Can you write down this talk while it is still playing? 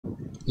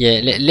Yeah,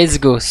 let's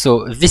go.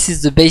 So this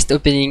is the base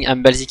opening.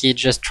 I'm basically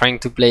just trying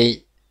to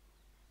play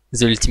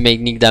the ultimate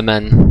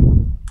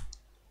Nigdaman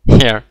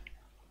here.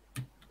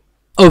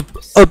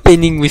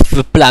 Opening with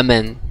the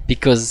Plamen,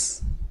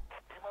 because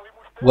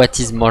what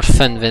is more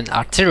fun than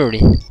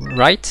artillery,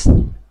 right?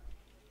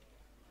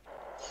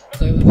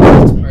 Clearly,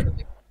 that's part of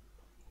it.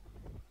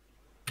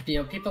 You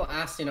know, people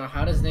ask, you know,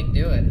 how does Nick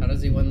do it? How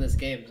does he win these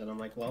games? And I'm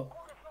like, well,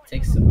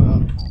 takes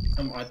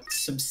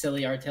some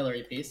silly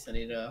artillery piece and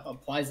he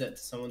applies it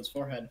to someone's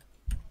forehead.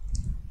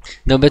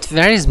 No, but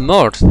there is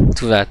more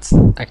to that,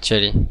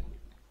 actually.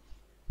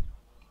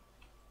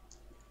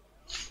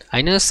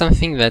 I know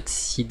something that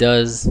he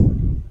does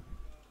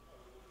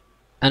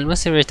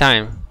almost every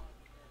time,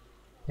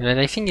 and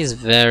I think is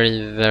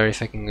very, very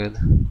fucking good.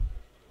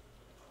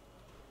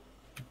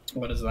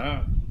 What is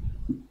that?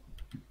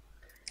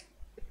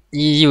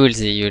 You will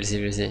see, you will see,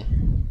 you will see.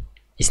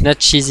 It's not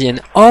cheesy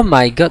and oh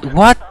my god,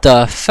 what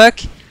the fuck?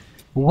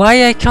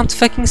 Why I can't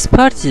fucking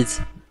spot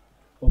it?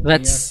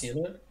 That's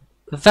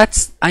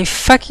I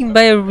fucking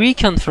buy a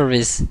recon for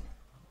this.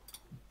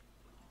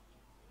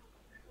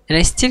 And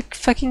I still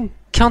fucking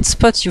can't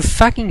spot you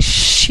fucking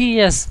shitty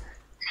ass.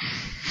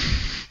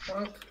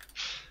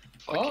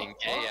 Fucking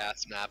gay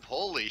ass map,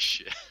 holy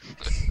shit.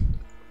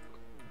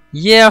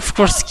 Yeah, of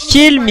course,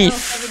 kill me!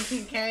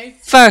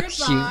 Fuck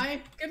Goodbye.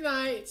 you! Good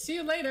night, see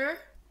you later!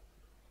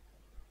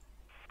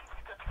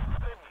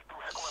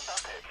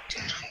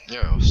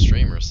 Yo,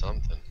 stream or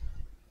something.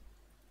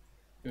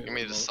 Give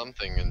me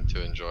something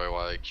to enjoy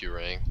while I queue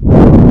rank.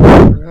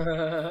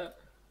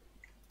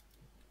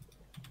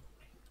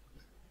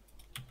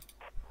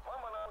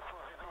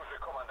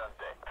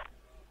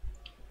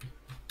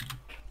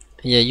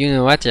 Yeah, you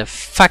know what? Yeah,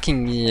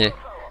 fucking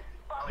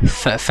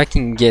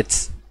fucking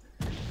get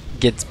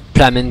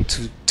Plamen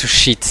to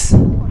shit.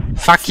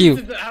 Fuck you.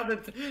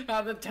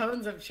 how the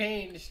tones have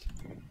changed.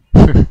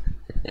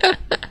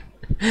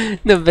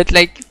 No, but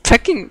like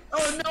fucking.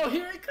 Oh no!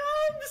 Here it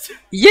comes.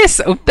 Yes,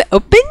 opening.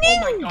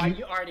 Oh my god!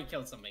 You already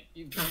killed something.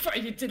 You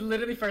did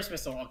literally first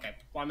missile. Okay,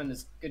 well, I'm in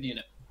this good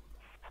unit.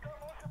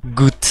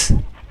 Good,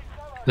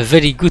 a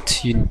very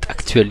good unit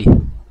actually.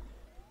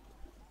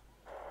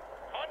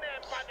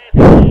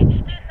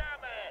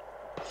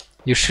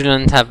 You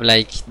shouldn't have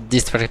like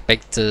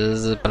disrespect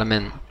the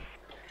Plamen.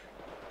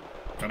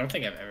 I don't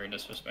think I've ever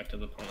disrespected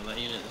the pawn. That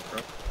unit is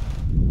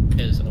broken.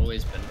 It has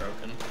always been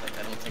broken. Like,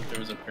 I don't think there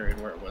was a period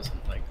where it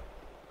wasn't like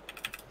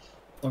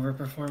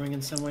overperforming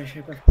in some way,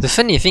 shape, or form. The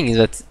funny thing is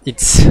that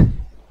it's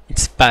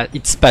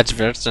patch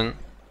version,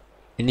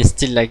 and it's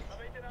still like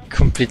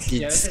completely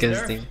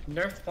disgusting.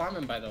 Nerf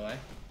Plamen, by the way.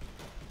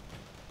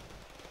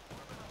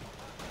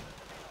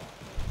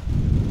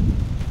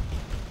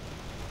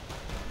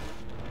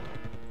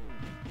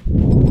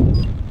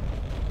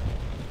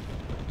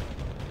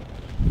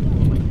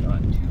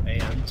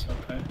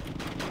 Okay.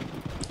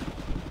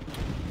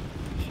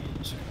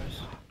 Jesus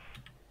Christ.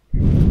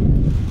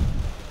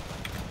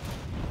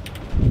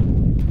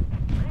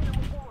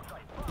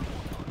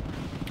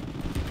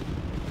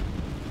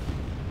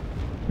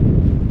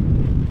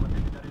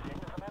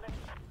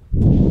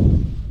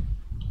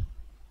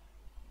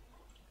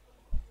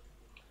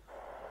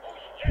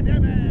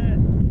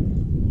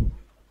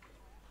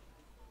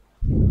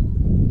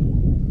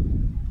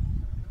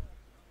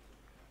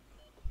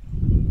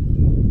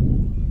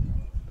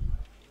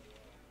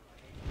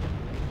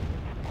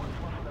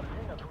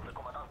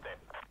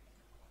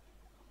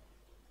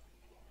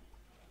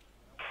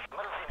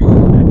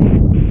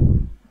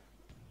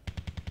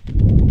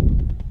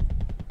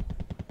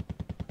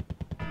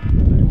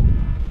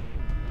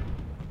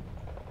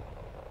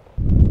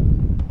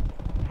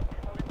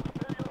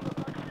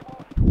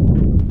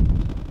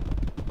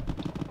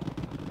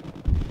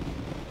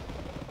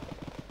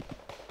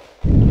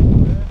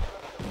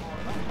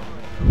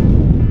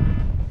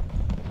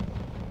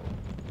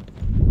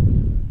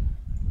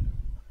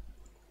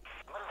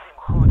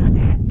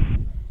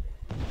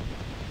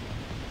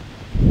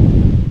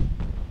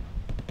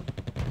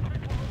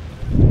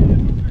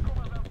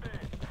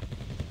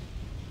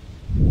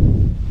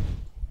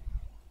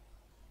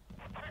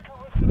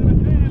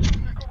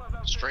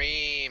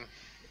 Stream.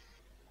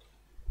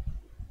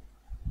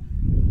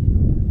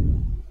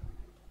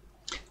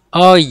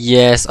 Oh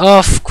yes,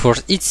 of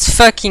course, it's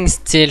fucking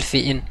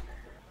stealthy in.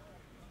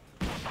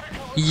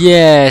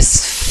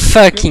 Yes,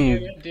 fucking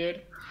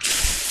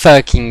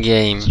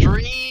game.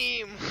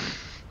 Stream.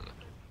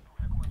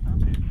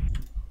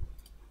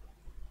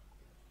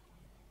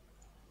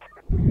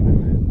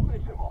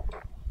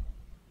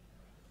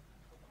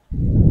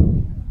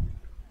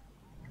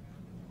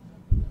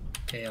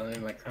 Okay,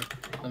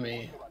 let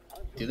me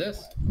do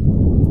this.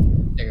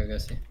 There you go,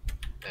 Gussie.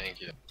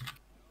 Thank you.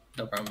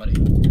 No problem, buddy.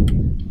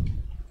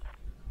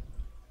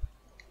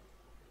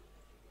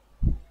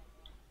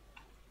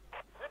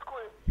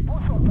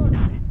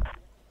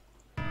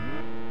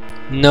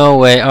 No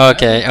way.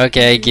 Okay,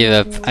 okay, I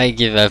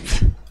give up.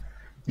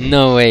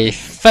 No way.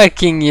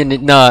 Fucking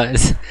unit. No,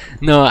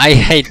 no, I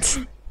hate.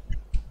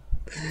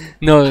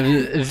 No,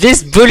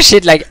 this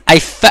bullshit, like, I'm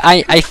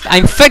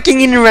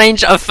fucking in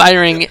range of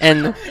firing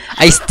and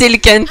I still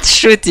can't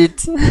shoot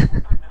it.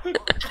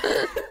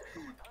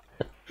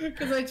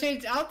 Because I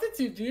changed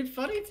altitude, dude.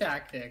 Funny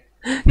tactic.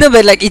 No,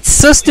 but like, it's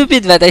so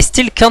stupid that I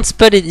still can't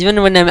spot it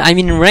even when I'm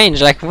in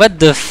range. Like, what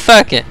the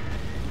fuck? But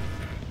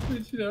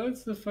you know,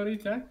 it's a funny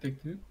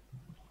tactic, dude.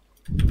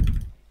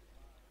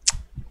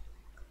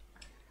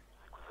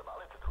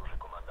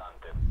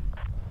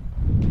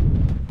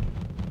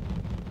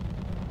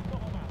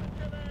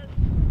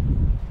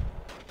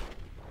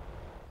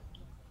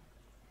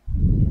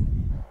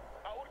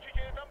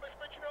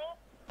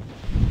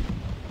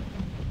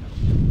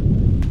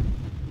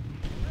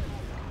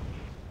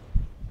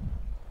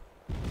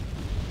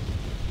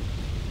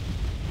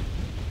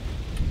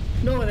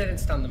 No, they didn't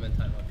stun them in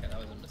time. Okay, that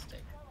was a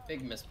mistake.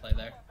 Big misplay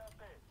there.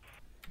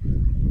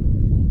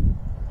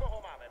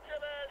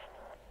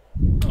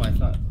 Oh, I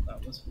thought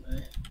that was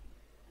me.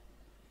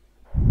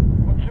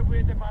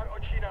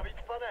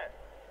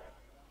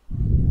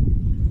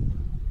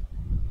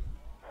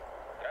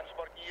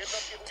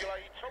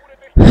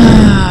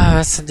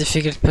 That's a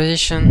difficult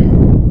position.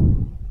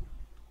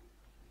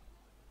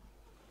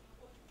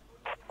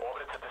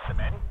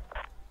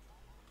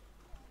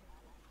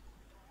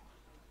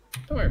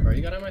 Don't worry, bro.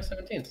 You got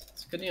MI-17s.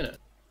 It's a good unit.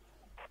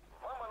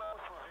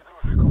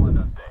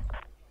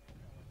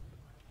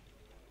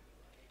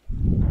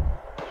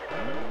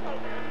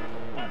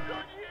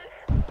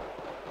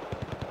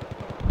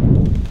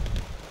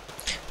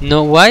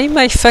 No, why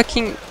my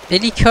fucking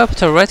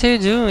helicopter? What are you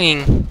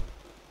doing?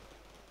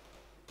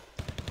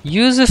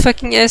 Use the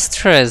fucking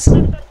S-Tres.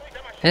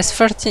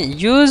 S-13.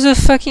 Use the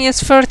fucking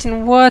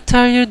S-13. What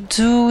are you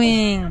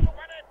doing?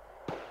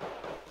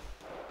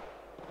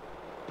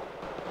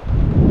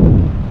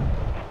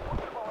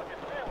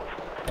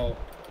 Oh.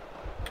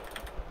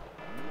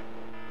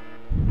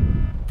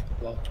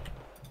 Well.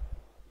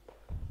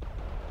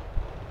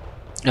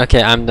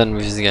 Okay, I'm done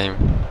with this game.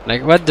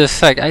 Like, what the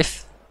fuck?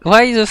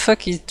 Why the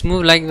fuck it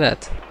move like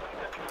that?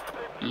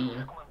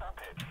 Mm.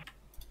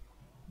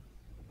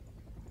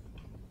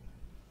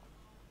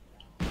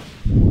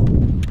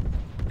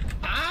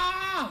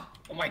 Ah!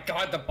 Oh my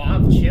god, the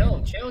bomb.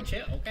 Chill.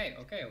 Okay.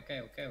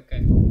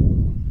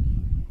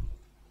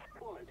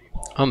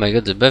 Oh my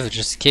god, the buff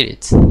just killed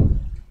it.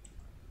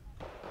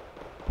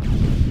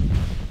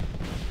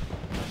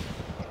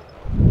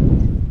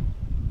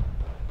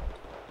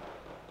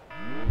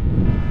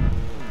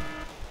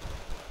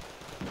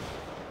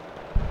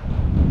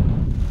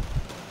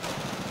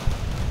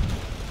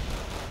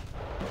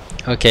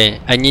 Okay,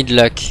 I need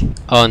luck.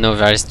 Oh no,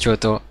 there is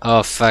Kyoto.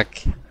 Oh fuck.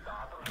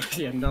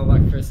 Yeah, no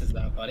luck versus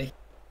that, buddy.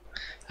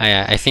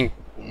 Yeah, I think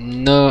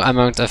no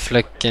amount of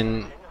luck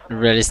can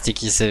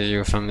realistically save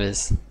you from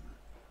this.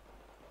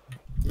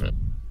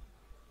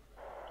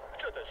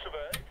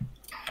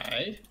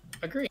 I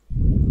agree.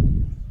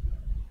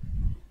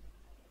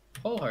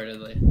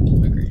 Wholeheartedly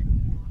agree.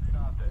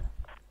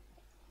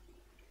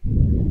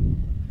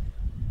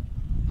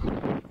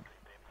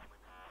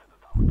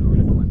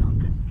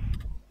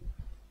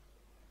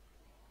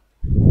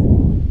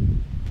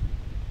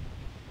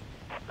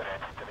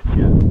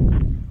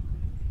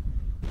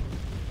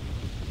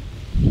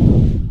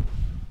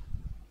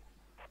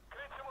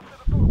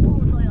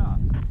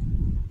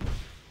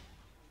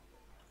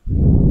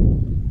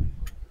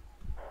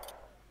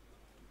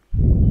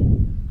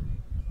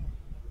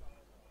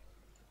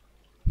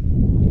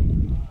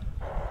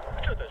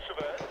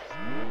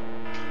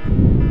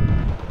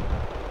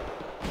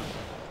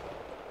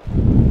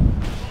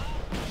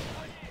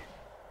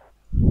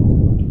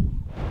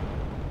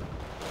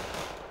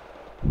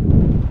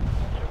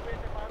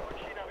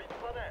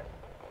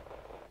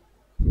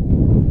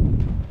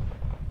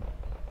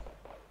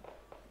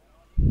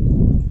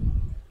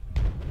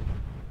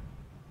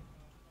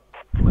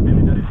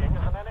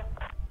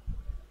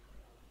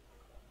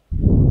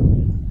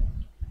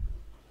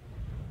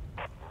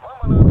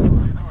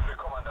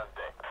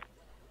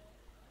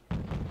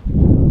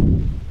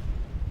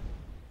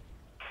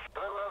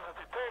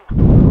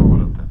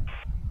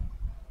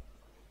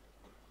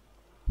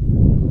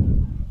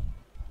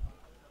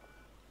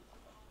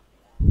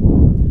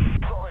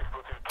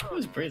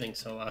 Who's breathing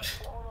so loud?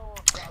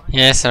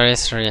 Yeah, sorry.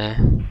 Yeah.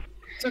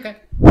 It's okay.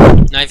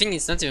 No, I think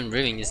it's not even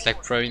breathing. It's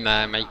like probably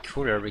my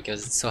cooler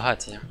because it's so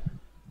hot here.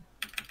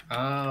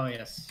 Oh,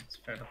 yes. It's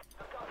fair enough.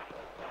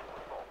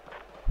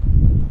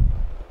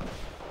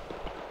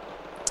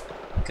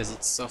 Because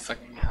it's so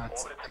fucking hot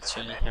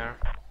actually here.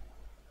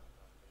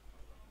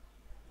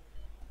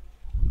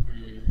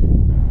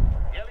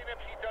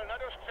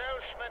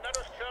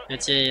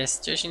 But yeah,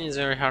 situation is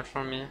very hard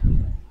for me.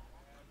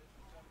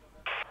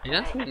 I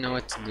don't really know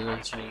what to do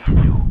actually.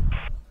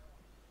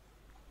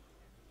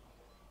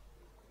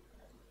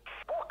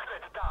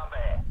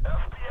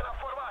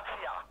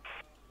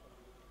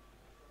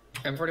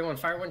 M41,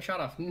 fire one shot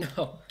off.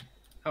 No.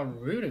 How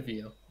rude of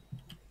you.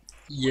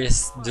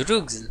 Yes,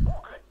 drugs.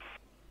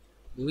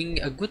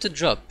 Doing a good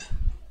job.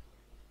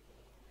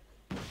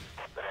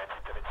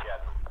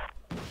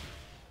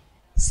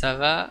 Ça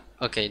va?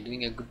 Okay,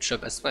 doing a good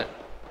job as well.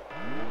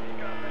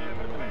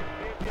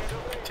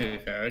 To be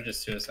fair, I was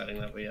just suiciding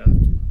that we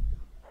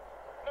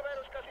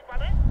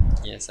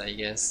Yes, I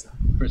guess.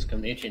 First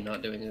Kamichi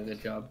not doing a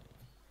good job.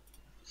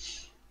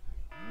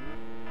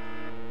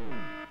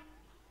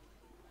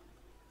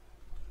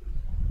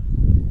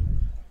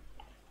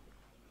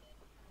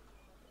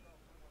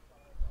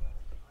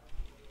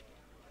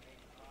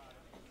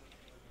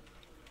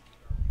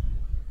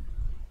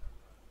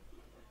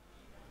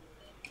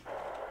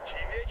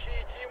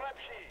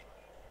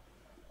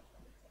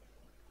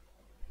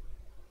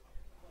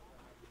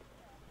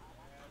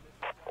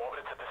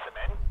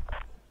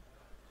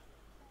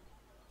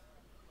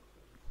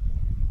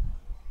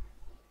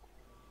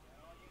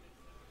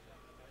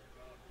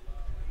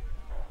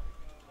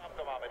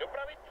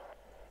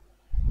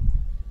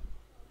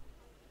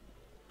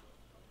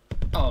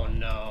 Oh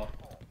no.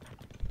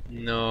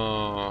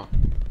 No.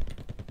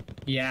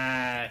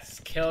 Yes,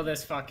 kill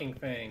this fucking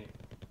thing.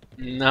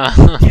 No.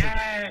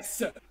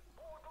 Yes!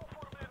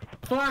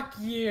 Fuck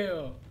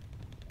you!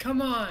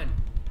 Come on!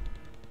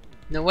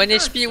 No, 1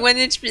 HP, 1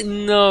 HP.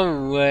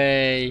 No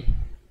way.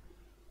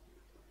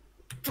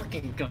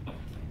 Fucking go.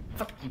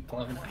 Fuck you,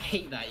 Plum. I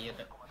hate that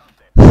unit.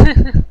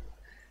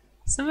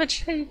 So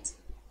much hate.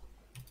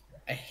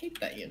 I hate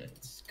that unit.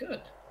 It's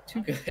good.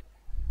 Too good.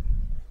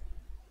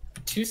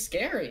 Too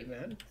scary,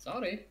 man.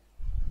 Sorry.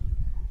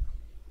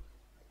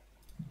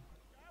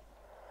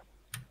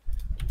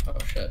 Oh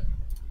shit.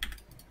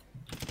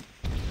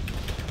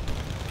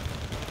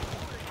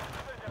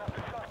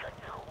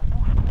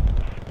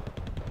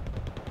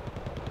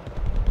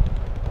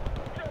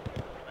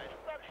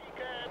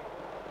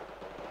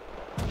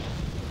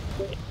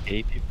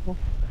 Hey, people.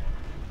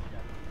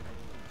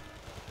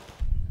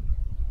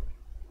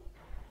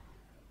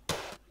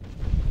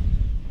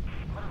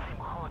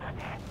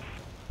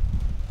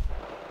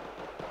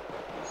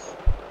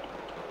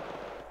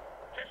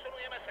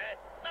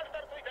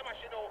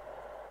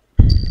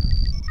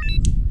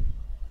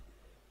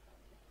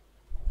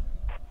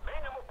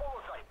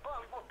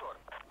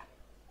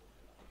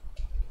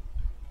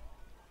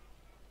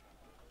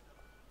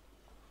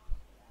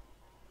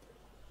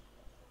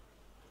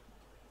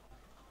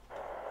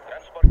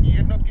 Transportní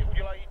jednotky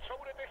udělají, co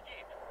budete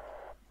chtít.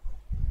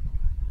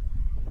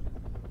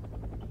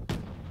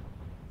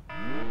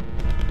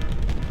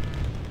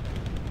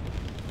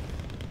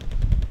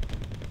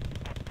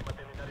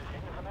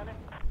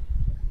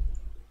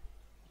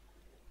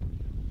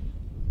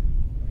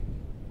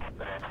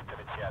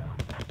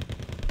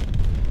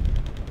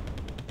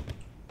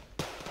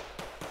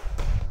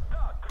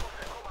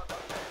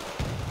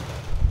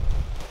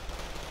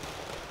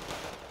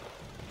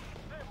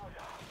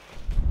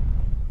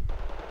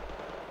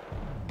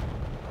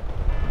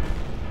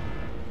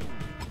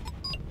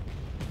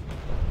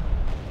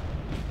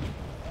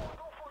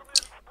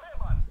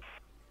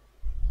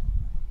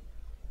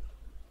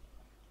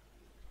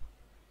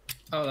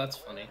 Oh, that's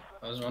funny.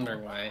 I was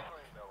wondering why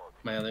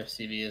my other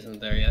CV isn't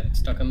there yet.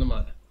 Stuck in the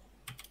mud.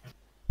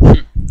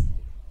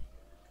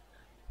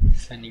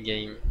 Funny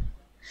game.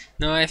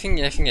 No, I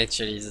think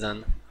actually it's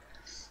done.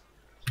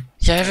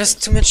 Yeah, I was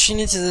too much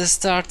unit at the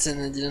start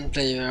and I didn't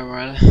play very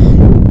well.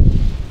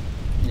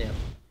 Yeah.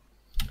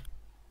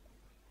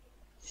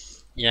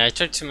 Yeah, I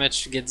tried too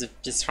much to get the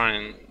peace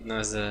run.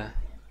 No, the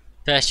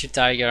parachute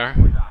tiger.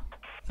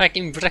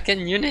 Fucking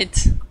broken unit.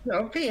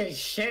 OP as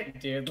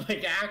shit, dude.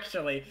 Like,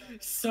 actually,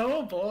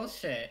 so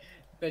bullshit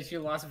that you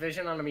lost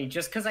vision on me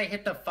just because I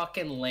hit the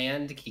fucking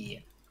land key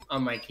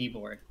on my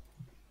keyboard.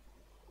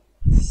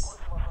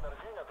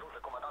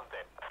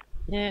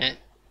 Yeah.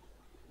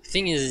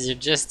 Thing is, you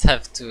just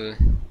have to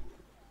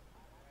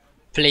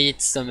play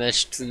it so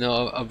much to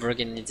know how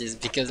broken it is,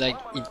 because like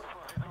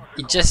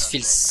it just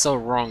feels so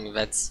wrong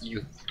that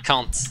you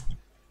can't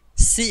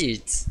see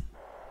it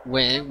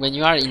when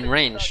you are in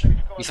range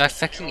with a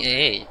fucking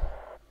AA.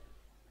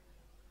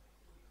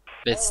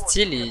 But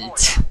still,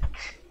 it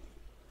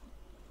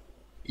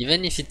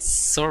even if it's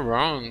so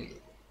wrong,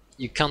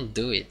 you can't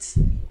do it.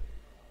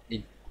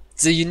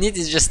 The unit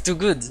is just too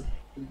good.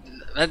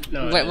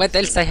 What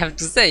else I have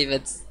to say?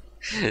 But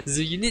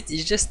the unit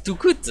is just too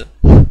good. Too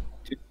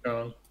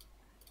strong.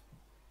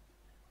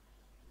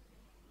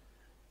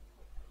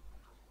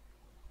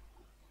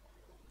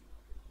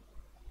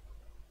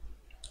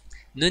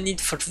 No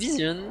need for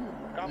vision.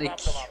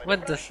 Like,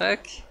 what the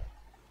fuck?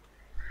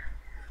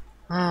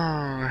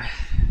 Oh.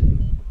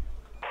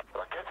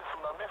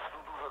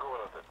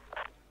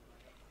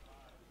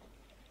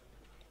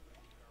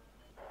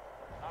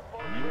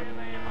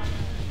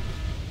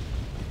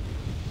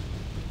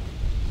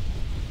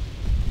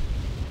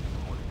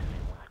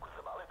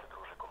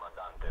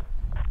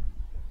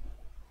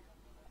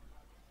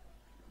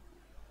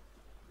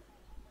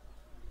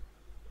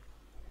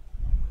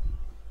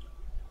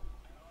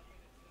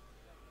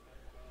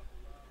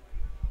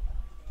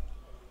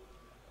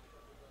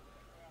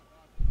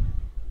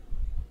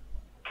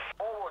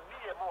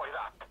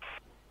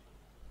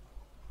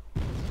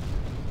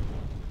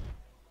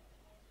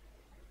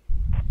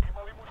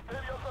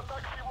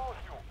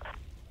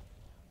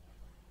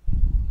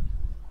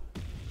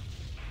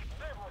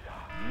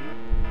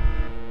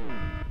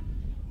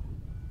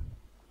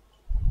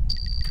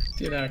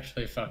 Dude,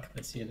 actually, fuck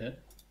this unit.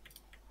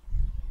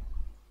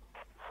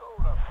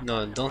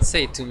 No, don't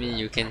say to me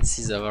you can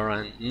see the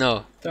run.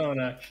 No, Don't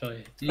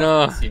actually.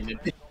 No. Fuck this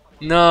unit.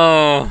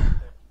 no.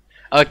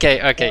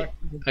 Okay, okay, Fuck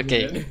this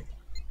okay. unit.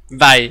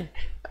 Bye.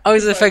 How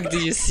the fuck do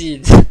you see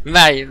it?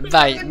 Bye,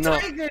 bye. Fucking No.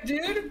 tiger,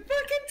 dude!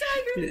 Fucking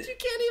tiger that you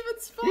can't even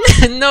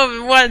spot!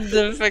 No, what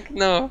the fuck?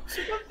 No.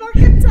 The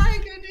fucking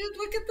tiger, dude!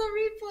 Look at the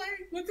replay!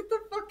 Look at the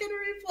fucking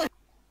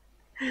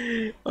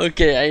replay!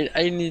 Okay,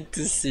 I need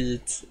to see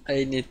it.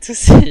 I need to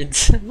see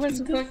it. What It's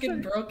a the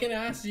fucking broken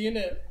ass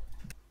unit.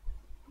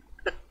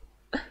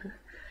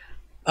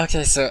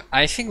 Okay, so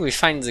I think we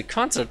find the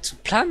counter to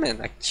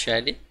Plamen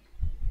actually.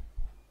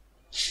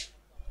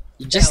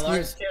 You just Yeah, need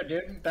Lars too,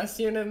 dude. Best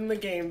unit in the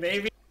game,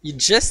 baby. you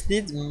just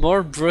need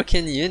more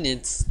broken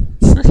units.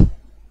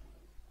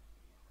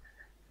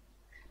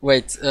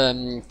 Wait,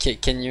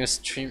 can you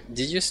stream?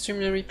 Did you stream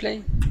the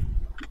replay?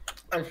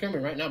 I'm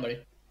streaming right now, buddy.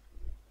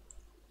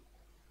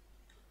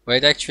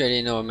 Wait,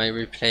 actually no, my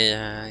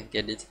replay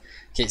get it.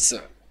 Okay,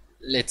 so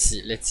let's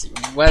see.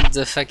 What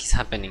the fuck is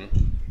happening?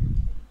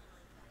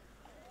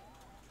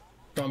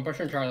 So I'm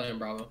pushing Charlie and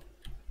Bravo.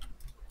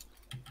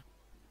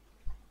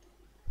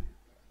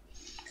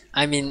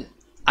 I mean,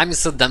 I'm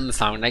so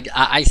dumbfounded. Like,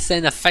 I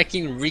send a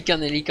fucking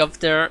recon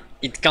helicopter,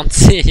 it can't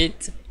see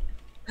it.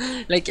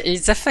 Like,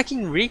 it's a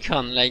fucking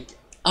recon. Like,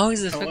 how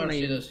is the I fuck? wanna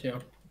see Like, this, yeah.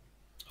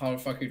 How the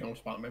fuck you don't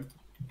spot me?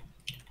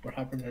 What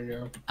happened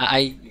here?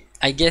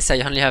 I guess I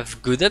only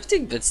have good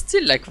optic, but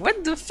still, like,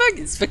 what the fuck?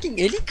 It's fucking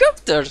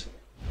helicopter.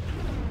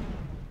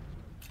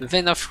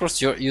 Then of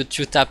course you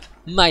tap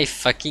my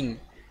fucking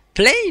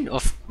plane.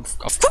 Of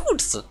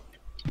course. To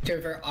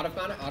be fair,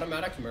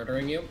 automatic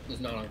murdering you is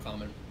not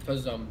uncommon.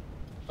 Cause come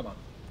on.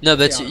 No,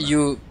 but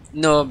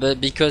Yeah, but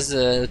because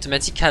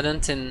automatic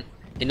hadn't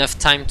enough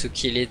time to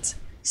kill it,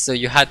 so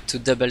you had to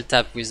double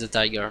tap with the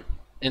tiger,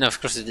 and of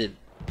course you did.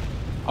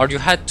 Or you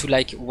had to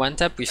like one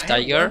tap with I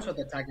tiger, had once with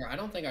the tiger. I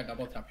don't think I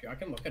double tapped you. I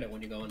can look at it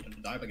when you go into the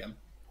dive again.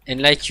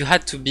 and like you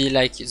had to be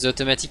like the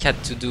automatic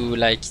had to do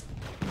like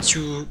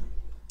two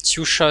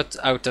shots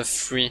out of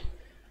 3.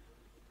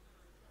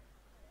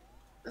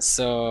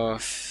 So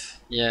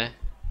yeah.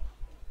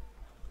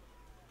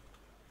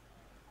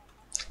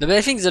 No, but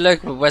I think the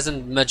luck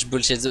wasn't much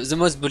bullshit. The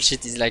most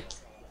bullshit is like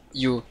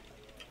you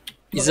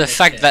is the Look at this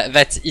fact shit.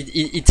 that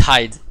it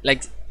hide.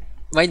 Like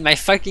when my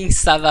fucking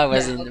Sava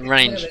was Yeah, in look at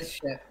range. this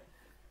shit.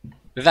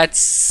 That's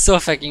so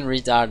fucking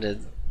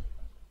retarded.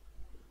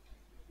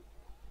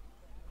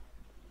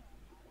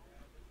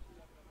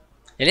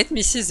 Hey, let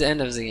me see the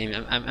end of the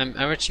game. I'm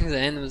watching the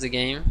end of the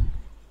game.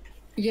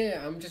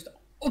 Yeah, I'm just.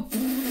 Oh.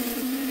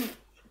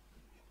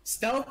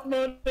 Stealth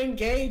mode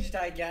engaged,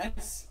 I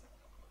guess.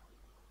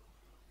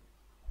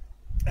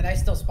 And I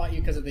still spot you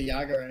because of the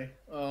Yagare.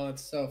 Oh,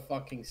 it's so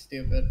fucking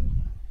stupid.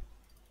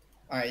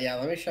 Alright, yeah,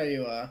 let me show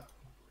you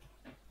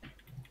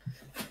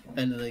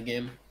end of the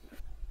game.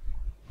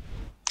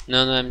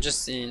 No, I'm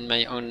just in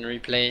my own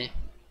replay.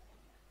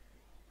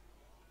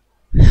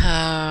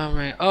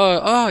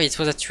 Oh, it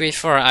was a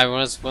 2A4. I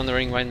was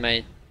wondering why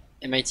my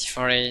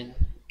MIT4A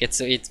gets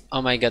so hit.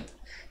 Oh my god.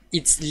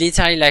 It's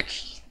literally like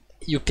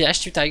you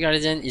PH2 Tiger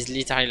Legend is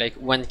literally like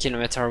 1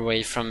 kilometer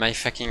away from my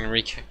fucking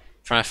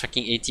from a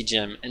fucking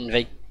ATGM, and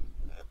they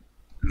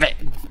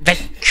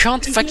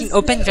can't fucking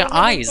open their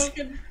eyes.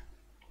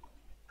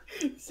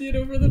 See it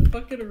over the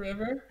fucking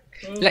river?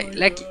 Oh Like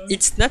God.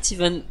 it's not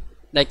even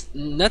like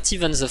not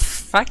even the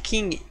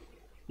fucking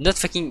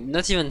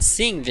not even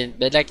seeing them,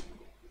 but like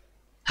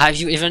have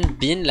you even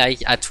been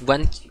like at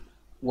 1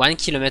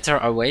 kilometer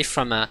away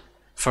from an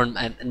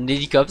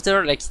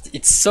helicopter? Like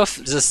it's so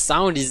the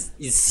sound is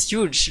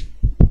huge.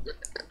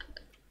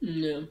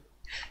 Yeah.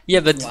 Yeah,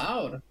 but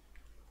Loud.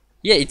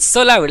 yeah, it's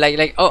so loud.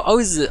 Like how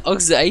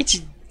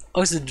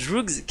the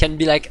drugs can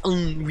be like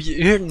we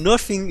hear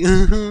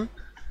nothing.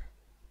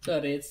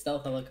 Sorry, it's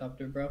stealth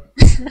helicopter, bro.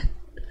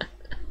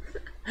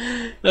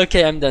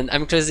 Okay, I'm done.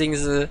 I'm closing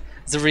the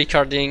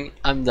recording.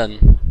 I'm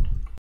done.